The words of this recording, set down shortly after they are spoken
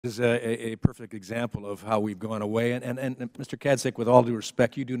Is a perfect example of how we've gone away. And Mr. Kadzik, with all due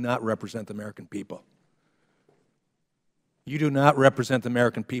respect, you do not represent the American people. You do not represent the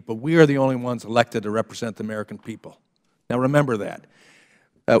American people. We are the only ones elected to represent the American people. Now remember that.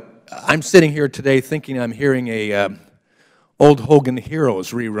 I'm sitting here today thinking I'm hearing a old Hogan Heroes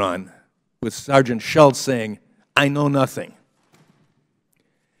rerun with Sergeant Schultz saying, "I know nothing."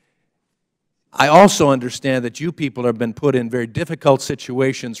 I also understand that you people have been put in very difficult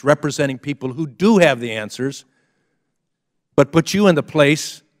situations representing people who do have the answers, but put you in the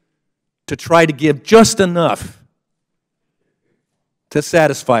place to try to give just enough to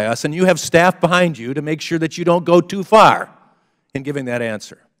satisfy us, and you have staff behind you to make sure that you don't go too far in giving that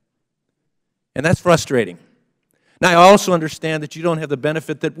answer. And that's frustrating. Now, I also understand that you don't have the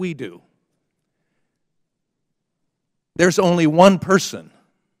benefit that we do. There's only one person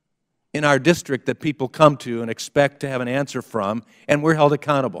in our district that people come to and expect to have an answer from, and we're held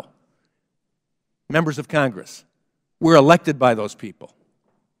accountable. Members of Congress. We're elected by those people.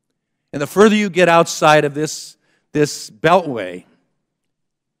 And the further you get outside of this beltway,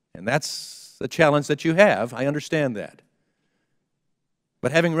 and that's the challenge that you have, I understand that.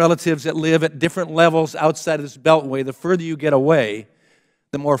 But having relatives that live at different levels outside of this beltway, the further you get away,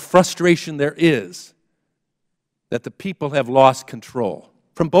 the more frustration there is that the people have lost control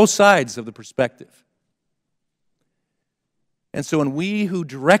from both sides of the perspective. And so when we who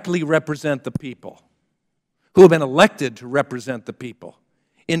directly represent the people, who have been elected to represent the people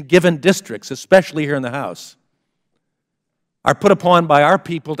in given districts, especially here in the House, are put upon by our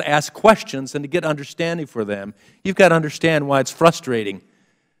people to ask questions and to get understanding for them, you've got to understand why it's frustrating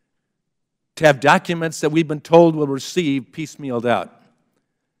to have documents that we've been told we'll receive piecemealed out.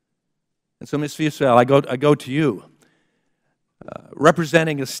 And so, Ms. Fiesel, I go to you.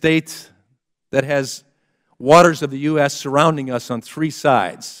 Representing a state that has waters of the U.S. surrounding us on three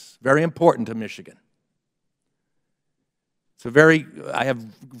sides, very important to Michigan. I have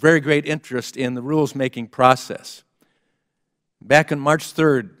very great interest in the rules-making process. Back on March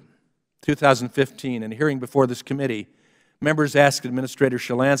 3rd, 2015, in a hearing before this committee, members asked Administrator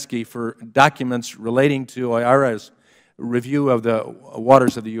Shalansky for documents relating to OIRA's review of the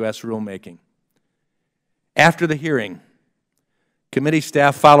waters of the U.S. rulemaking. After the hearing, committee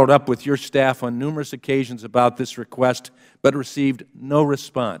staff followed up with your staff on numerous occasions about this request, but received no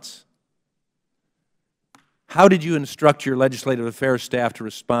response. How did you instruct your legislative affairs staff to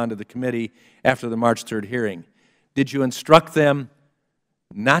respond to the committee after the March 3rd hearing? Did you instruct them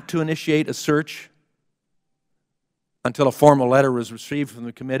not to initiate a search until a formal letter was received from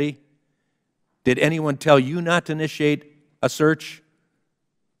the committee? Did anyone tell you not to initiate a search?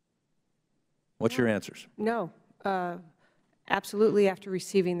 What's your answers? No. Absolutely, after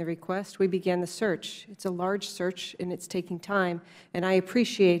receiving the request, we began the search. It's a large search, and it's taking time, and I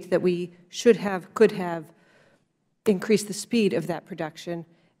appreciate that we could have increased the speed of that production,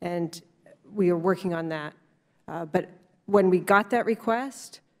 and we are working on that. But when we got that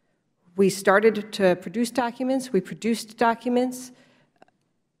request, we started to produce documents. We produced documents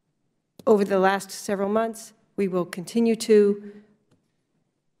over the last several months. We will continue to.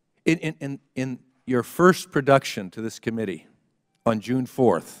 In your first production to this committee, on June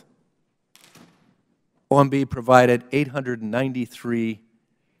 4th, OMB provided 893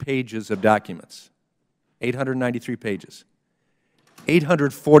 pages of documents, 893 pages,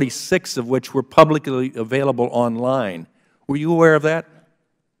 846 of which were publicly available online. Were you aware of that?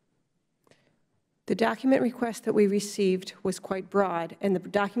 The document request that we received was quite broad, and the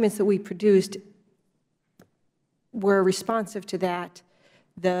documents that we produced were responsive to that.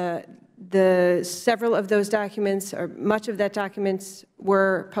 Several of those documents, or much of that documents,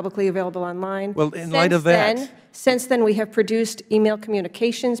 were publicly available online. Well, in light of that, since then, we have produced email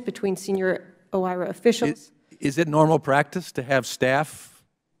communications between senior OIRA officials. Is it normal practice to have staff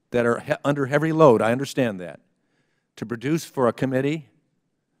that are under heavy load, I understand that, to produce for a committee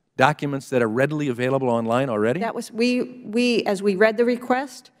documents that are readily available online already? That was, as we read the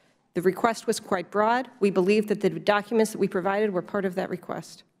request was quite broad. We believe that the documents that we provided were part of that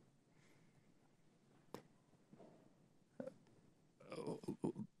request.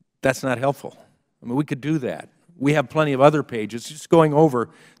 That's not helpful. I mean, we could do that. We have plenty of other pages. Just going over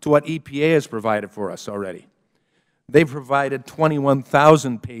to what EPA has provided for us already. They've provided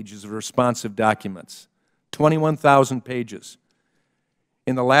 21,000 pages of responsive documents, 21,000 pages.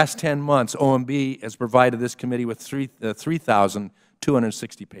 In the last 10 months, OMB has provided this committee with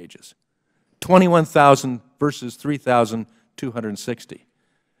 3,260 pages. 21,000 versus 3,260.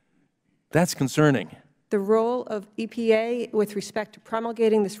 That's concerning. The role of EPA with respect to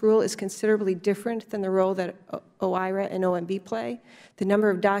promulgating this rule is considerably different than the role that OIRA and OMB play. The number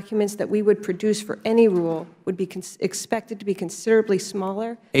of documents that we would produce for any rule would be expected to be considerably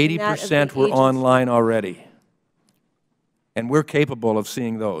smaller. 80% were online already, and we're capable of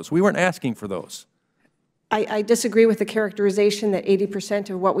seeing those. We weren't asking for those. I disagree with the characterization that 80%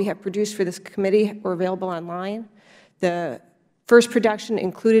 of what we have produced for this committee were available online. The first production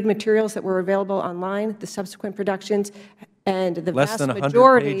included materials that were available online. The subsequent productions and the Less vast than 100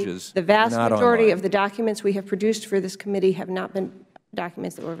 majority, pages the vast not majority online. of the documents we have produced for this committee have not been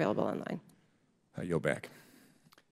documents that were available online. I yield back.